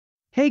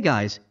Hey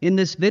guys, in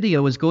this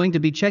video is going to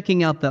be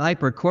checking out the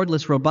AIPER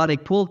cordless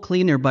robotic pool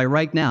cleaner by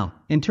right now.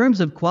 In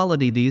terms of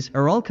quality, these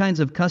are all kinds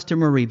of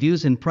customer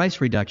reviews and price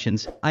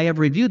reductions. I have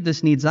reviewed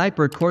this needs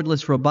AIPER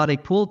cordless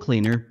robotic pool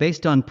cleaner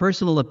based on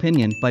personal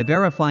opinion by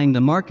verifying the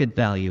market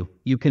value.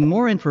 You can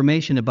more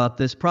information about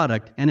this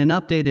product and an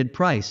updated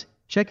price,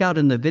 check out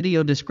in the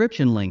video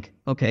description link.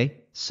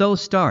 Okay, so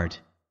start.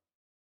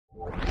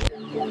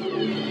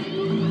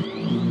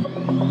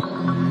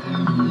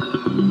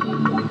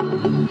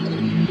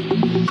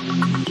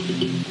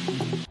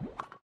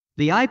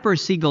 The AIPER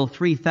Seagull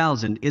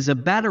 3000 is a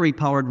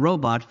battery-powered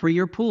robot for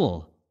your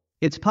pool.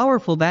 Its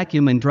powerful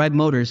vacuum and drive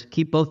motors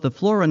keep both the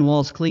floor and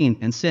walls clean,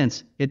 and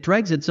since it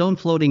drags its own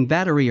floating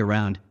battery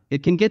around,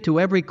 it can get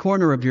to every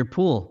corner of your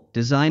pool.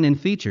 Design and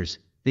features.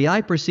 The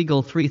AIPER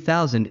Seagull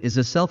 3000 is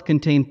a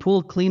self-contained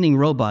pool cleaning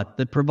robot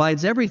that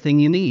provides everything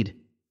you need.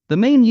 The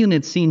main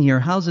unit seen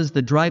here houses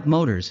the drive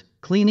motors,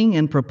 cleaning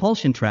and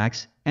propulsion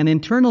tracks, and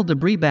internal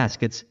debris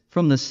baskets.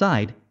 From the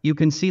side, you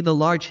can see the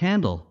large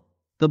handle,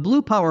 the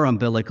blue power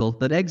umbilical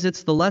that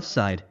exits the left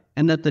side,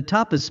 and that the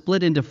top is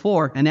split into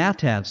fore and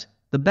aft halves.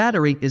 The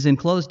battery is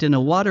enclosed in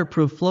a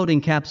waterproof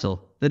floating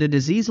capsule that it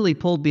is easily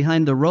pulled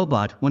behind the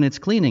robot when it's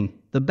cleaning.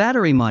 The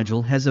battery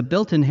module has a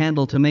built-in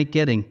handle to make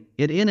getting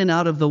it in and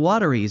out of the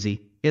water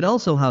easy. It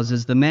also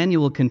houses the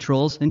manual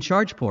controls and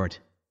charge port.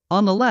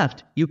 On the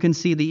left, you can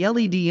see the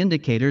LED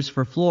indicators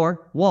for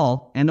floor,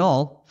 wall, and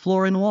all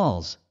floor and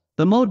walls.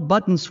 The mode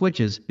button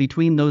switches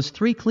between those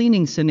three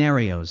cleaning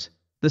scenarios.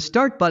 The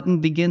start button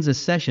begins a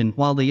session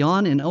while the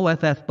on and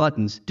off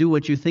buttons do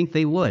what you think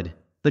they would.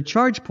 The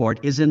charge port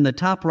is in the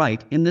top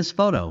right in this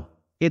photo.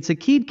 It's a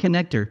keyed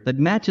connector that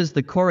matches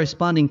the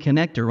corresponding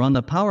connector on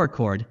the power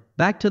cord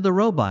back to the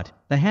robot.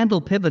 The handle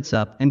pivots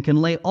up and can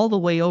lay all the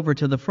way over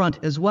to the front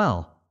as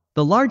well.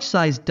 The large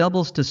size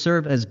doubles to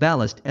serve as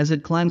ballast as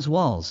it climbs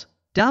walls.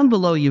 Down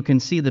below you can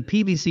see the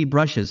PVC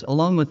brushes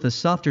along with the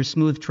softer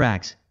smooth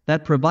tracks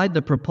that provide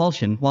the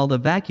propulsion while the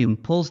vacuum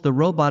pulls the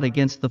robot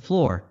against the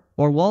floor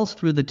or walls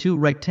through the two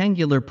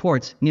rectangular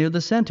ports near the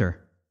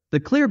center. The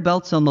clear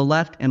belts on the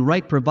left and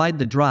right provide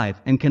the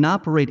drive and can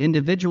operate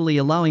individually,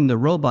 allowing the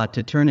robot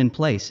to turn in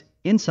place.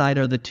 Inside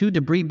are the two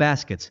debris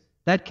baskets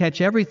that catch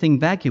everything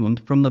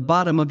vacuumed from the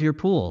bottom of your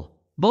pool.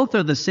 Both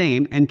are the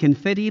same and can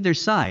fit either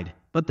side,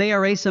 but they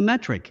are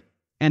asymmetric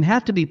and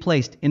have to be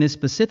placed in a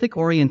specific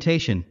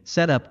orientation.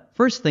 Setup.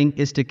 First thing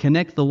is to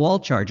connect the wall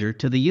charger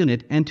to the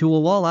unit and to a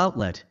wall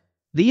outlet.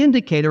 The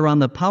indicator on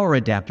the power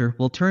adapter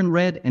will turn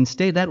red and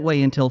stay that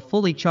way until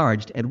fully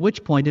charged, at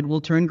which point it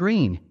will turn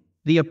green.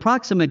 The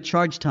approximate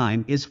charge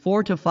time is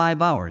 4 to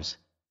 5 hours.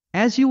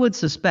 As you would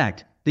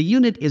suspect, the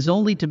unit is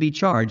only to be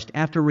charged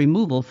after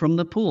removal from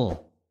the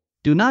pool.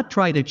 Do not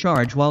try to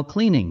charge while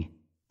cleaning.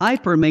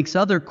 AIPER makes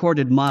other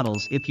corded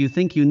models if you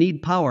think you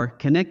need power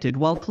connected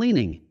while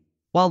cleaning.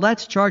 While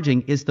that's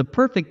charging is the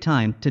perfect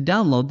time to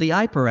download the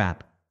AIPER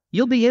app.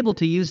 You'll be able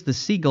to use the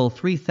Seagull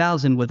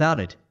 3000 without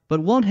it, but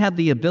won't have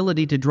the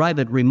ability to drive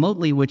it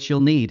remotely, which you'll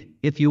need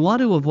if you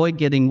want to avoid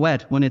getting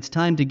wet when it's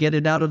time to get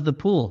it out of the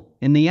pool.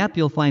 In the app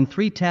you'll find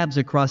 3 tabs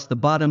across the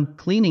bottom: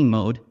 cleaning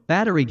mode,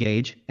 battery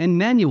gauge, and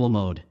manual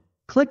mode.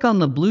 Click on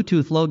the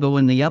Bluetooth logo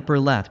in the upper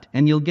left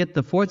and you'll get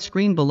the 4th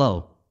screen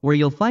below, where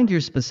you'll find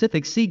your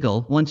specific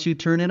Seagull once you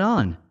turn it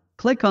on.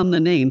 Click on the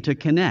name to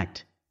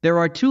connect. There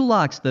are 2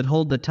 locks that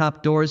hold the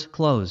top doors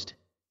closed.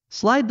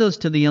 Slide those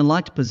to the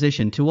unlocked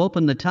position to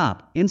open the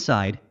top.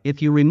 Inside,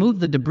 if you remove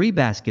the debris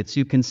baskets,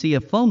 you can see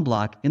a foam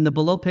block in the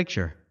below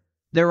picture.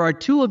 There are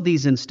 2 of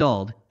these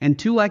installed, and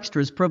 2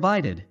 extras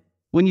provided.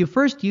 When you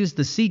first use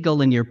the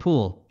Seagull in your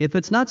pool, if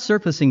it's not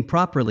surfacing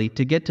properly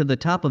to get to the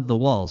top of the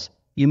walls,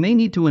 you may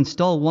need to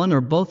install one or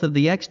both of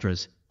the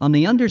extras on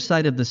the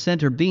underside of the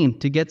center beam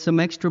to get some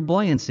extra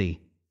buoyancy.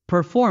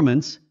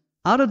 Performance.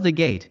 Out of the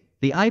gate,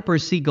 the AIPER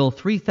Seagull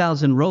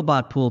 3000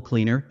 robot pool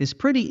cleaner is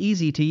pretty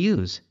easy to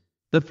use.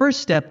 The first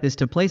step is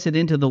to place it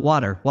into the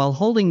water while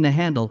holding the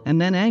handle and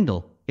then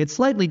angle it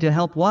slightly to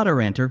help water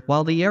enter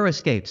while the air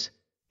escapes.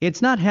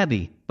 It's not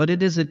heavy, but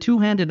it is a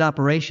two-handed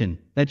operation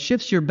that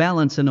shifts your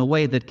balance in a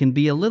way that can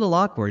be a little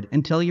awkward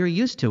until you're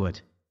used to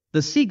it.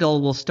 The Seagull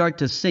will start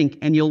to sink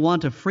and you'll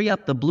want to free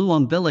up the blue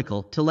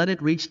umbilical to let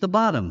it reach the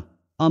bottom.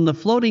 On the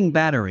floating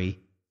battery,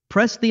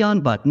 press the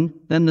on button,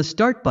 then the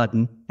start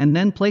button, and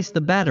then place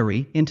the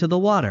battery into the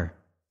water.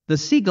 The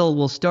Seagull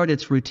will start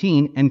its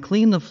routine and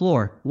clean the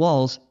floor,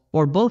 walls,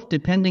 or both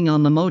depending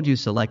on the mode you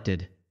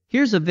selected.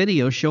 Here's a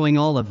video showing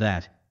all of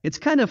that. It's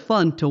kind of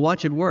fun to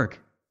watch it work.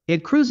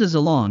 It cruises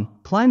along,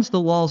 climbs the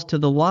walls to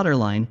the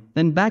waterline,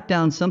 then back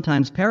down,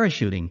 sometimes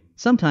parachuting,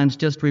 sometimes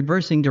just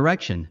reversing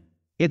direction.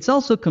 It's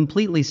also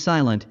completely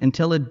silent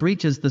until it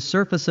breaches the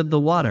surface of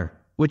the water,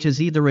 which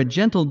is either a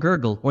gentle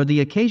gurgle or the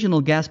occasional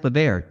gasp of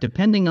air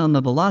depending on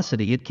the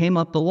velocity it came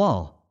up the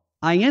wall.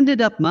 I ended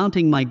up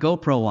mounting my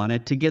GoPro on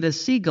it to get a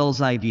seagull's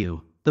eye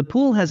view. The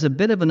pool has a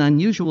bit of an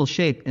unusual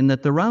shape in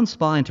that the round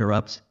spa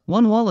interrupts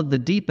one wall of the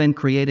deep end,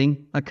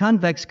 creating a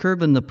convex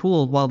curve in the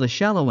pool, while the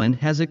shallow end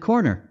has a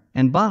corner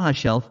and Baja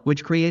shelf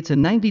which creates a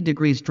 90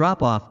 degrees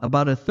drop off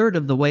about a third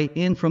of the way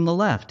in from the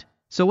left.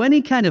 So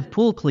any kind of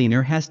pool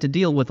cleaner has to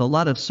deal with a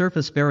lot of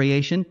surface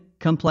variation,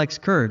 complex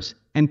curves,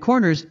 and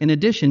corners in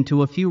addition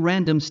to a few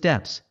random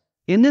steps.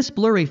 In this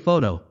blurry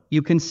photo,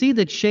 you can see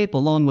that shape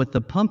along with the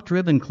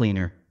pump-driven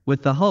cleaner,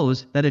 with the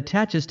hose that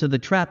attaches to the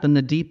trap in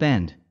the deep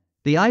end.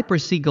 The AIPER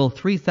Seagull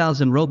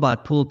 3000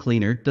 robot pool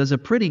cleaner does a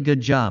pretty good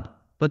job,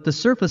 but the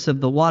surface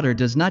of the water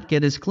does not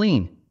get as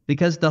clean,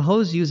 because the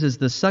hose uses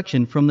the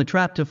suction from the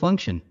trap to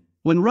function.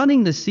 When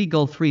running the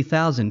Seagull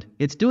 3000,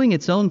 it's doing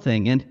its own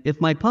thing, and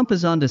if my pump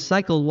is on to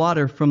cycle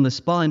water from the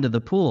spa into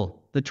the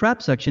pool, the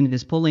trap suction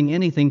is pulling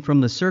anything from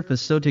the surface,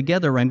 so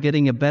together I'm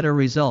getting a better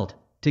result.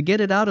 To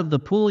get it out of the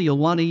pool, you'll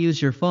want to use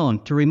your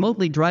phone to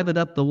remotely drive it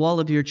up the wall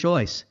of your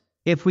choice.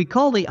 If we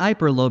call the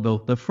AIPER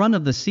logo the front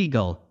of the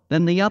Seagull,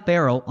 then the up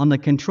arrow on the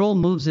control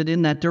moves it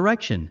in that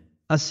direction.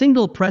 A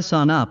single press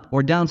on up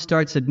or down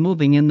starts it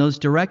moving in those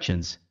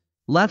directions.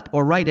 Left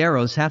or right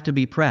arrows have to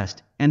be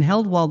pressed and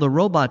held while the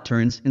robot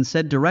turns in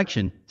said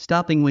direction,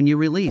 stopping when you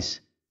release.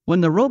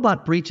 When the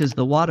robot breaches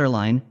the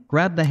waterline,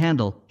 grab the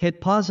handle, hit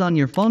pause on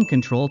your phone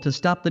control to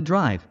stop the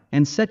drive,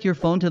 and set your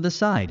phone to the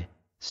side.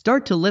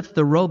 Start to lift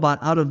the robot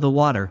out of the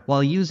water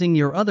while using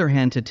your other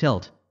hand to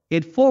tilt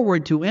it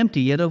forward to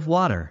empty it of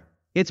water.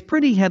 It's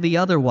pretty heavy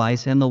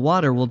otherwise, and the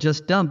water will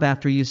just dump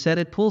after you set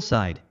it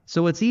poolside,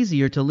 so it's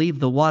easier to leave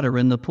the water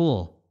in the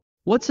pool.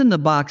 What's in the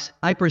box?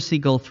 AIPER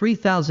Seagull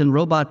 3000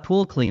 robot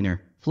pool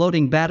cleaner,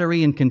 floating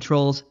battery and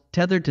controls,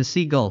 tethered to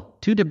Seagull,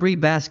 2 debris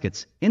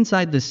baskets,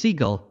 inside the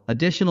Seagull,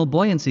 additional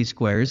buoyancy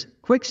squares,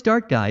 quick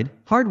start guide,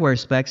 hardware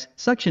specs,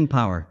 suction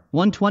power,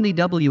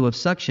 120W of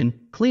suction,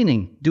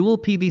 cleaning, dual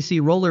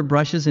PVC roller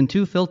brushes and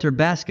 2 filter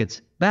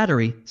baskets,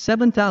 battery,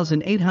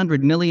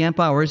 7800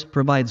 mAh,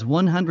 provides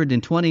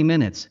 120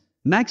 minutes,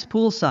 max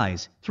pool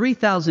size,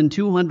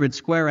 3200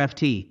 square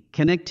ft,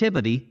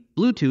 connectivity,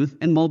 Bluetooth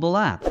and mobile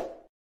app.